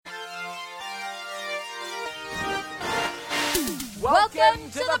Welcome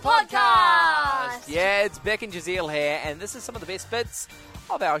to the podcast! Yeah, it's Beck and Jazeel here, and this is some of the best bits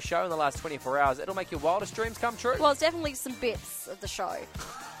of our show in the last 24 hours. It'll make your wildest dreams come true. Well, it's definitely some bits of the show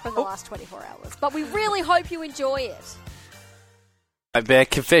from the last 24 hours, but we really hope you enjoy it. Right,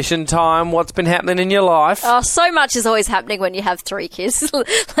 Beck, confession time. What's been happening in your life? Oh, so much is always happening when you have 3 kids.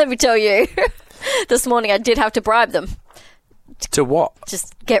 Let me tell you. This morning I did have to bribe them. To what?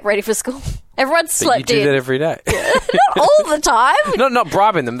 Just get ready for school. Everyone slept you do in. that every day. Not all the time. Not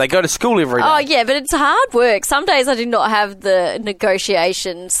bribing them. They go to school every day. Oh, yeah, but it's hard work. Some days I do not have the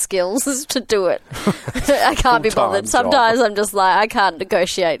negotiation skills to do it. I can't be bothered. Sometimes I'm just like, I can't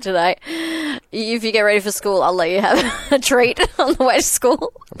negotiate today. If you get ready for school, I'll let you have a treat on the way to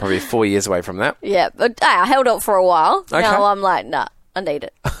school. I'm probably 4 years away from that. Yeah, but I held up for a while. Okay. Now I'm like, nah, I need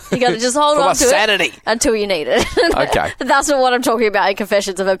it. You got to just hold For on my to sanity. it until you need it. Okay. That's not what I'm talking about in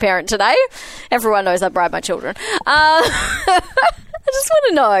Confessions of a Parent today. Everyone knows I bribe my children. I just want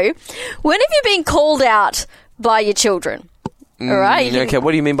to know, when have you been called out by your children? All right. Okay,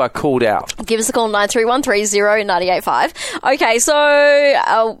 what do you mean by called out? Give us a call, 93130985. Okay,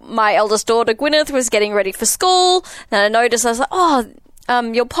 so my eldest daughter, Gwyneth, was getting ready for school. Then I noticed, I was like,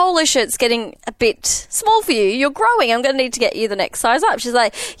 your polo shirt's getting a bit small for you. You're growing. I'm going to need to get you the next size up. She's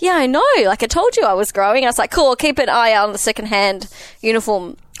like, yeah, I know. Like, I told you I was growing. I was like, cool, I'll keep an eye out on the secondhand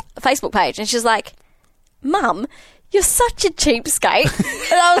uniform Facebook page. And she's like, Mum, you're such a cheapskate.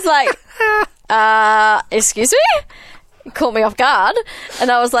 And I was like, excuse me? It caught me off guard. And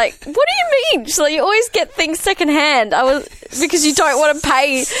I was like, what do you mean? She's like, you always get things secondhand. Because you don't want to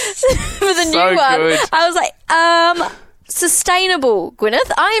pay for the new one. Good. I was like, sustainable,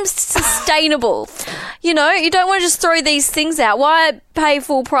 Gwyneth. I am sustainable. You know, you don't want to just throw these things out. Why pay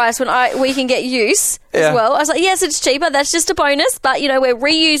full price when we can get use as well? I was like, yes, it's cheaper. That's just a bonus. But, you know, we're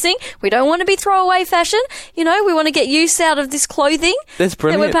reusing. We don't want to be throwaway fashion. You know, we want to get use out of this clothing That's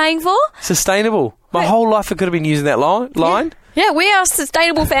brilliant. that we're paying for. Sustainable. My whole life I could have been using that line. Yeah, we are a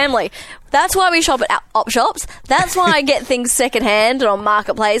sustainable family. That's why we shop at op shops. That's why I get things secondhand and on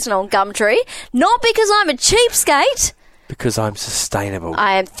Marketplace and on Gumtree. Not because I'm a cheapskate. Because I'm sustainable.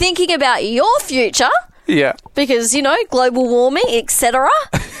 I am thinking about your future. Yeah. Because, you know, global warming, etc.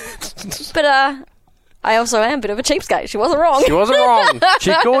 But I also am a bit of a cheapskate. She wasn't wrong. She wasn't wrong.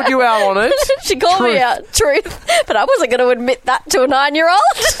 She called you out on it. She called me out. Truth. But I wasn't going to admit that to a 9-year-old.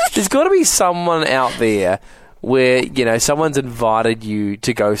 There's got to be someone out there where, you know, someone's invited you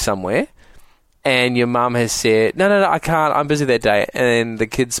to go somewhere and your mum has said, no, I can't, I'm busy that day. And then the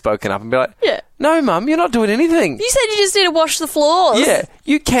kid's spoken up and be like, no, Mum, you're not doing anything. You said you just need to wash the floors. Yeah,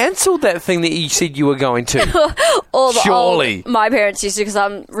 you cancelled that thing that you said you were going to. Surely. My parents used to, because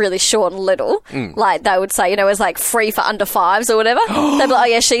I'm really short and little, like they would say, you know, it's like free for under 5s or whatever. They'd be like, oh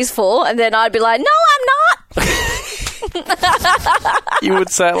yeah, she's 4. And then I'd be like, no, I'm not. You would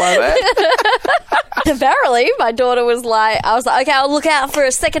say it like that? Apparently, my daughter was like, I was like, okay, I'll look out for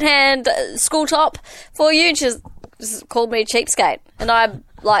a secondhand school top for you. And she just called me cheapskate. And I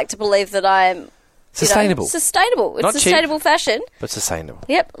like to believe that I'm sustainable. Sustainable. It's Not sustainable cheap, fashion. but sustainable.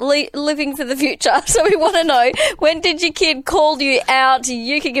 Yep, living for the future. So we want to know, when did your kid call you out?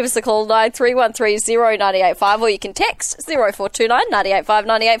 You can give us a call, 93130985, or you can text 0429 985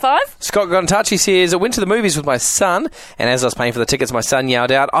 985. Scott got in touch. He says, I went to the movies with my son, and as I was paying for the tickets, my son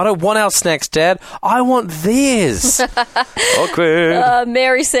yelled out, I don't want our snacks, Dad. I want theirs. Awkward.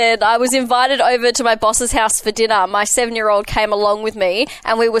 Mary said, I was invited over to my boss's house for dinner. My 7-year-old came along with me,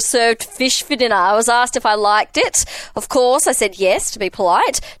 and we were served fish for dinner. I was asked if I liked it. Of course, I said yes, to be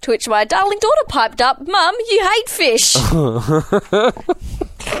polite, to which my darling daughter piped up, Mum, you hate fish.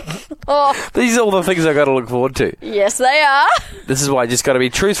 These are all the things I've got to look forward to. Yes, they are. This is why you just got to be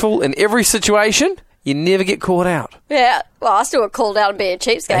truthful in every situation. You never get caught out. Yeah, well, I still got called out and being a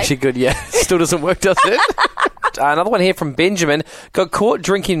cheapskate. Actually, good, yeah. Still doesn't work, does it? Another one here from Benjamin. Got caught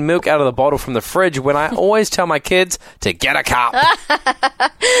drinking milk out of the bottle from the fridge when I always tell my kids to get a cup.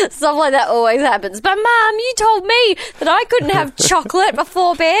 Stuff like that always happens. But, Mum, you told me that I couldn't have chocolate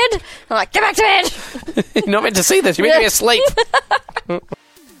before bed. I'm like, get back to bed. You're not meant to see this. You're meant to be asleep.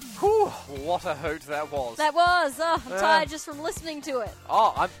 Whew, what a hoot that was. That was. Oh, I'm tired just from listening to it.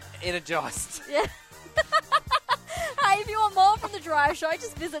 Oh, I'm energised. Yeah. Hey, if you want more from The Drive Show,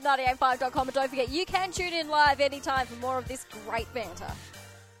 just visit 985.com and don't forget you can tune in live anytime for more of this great banter.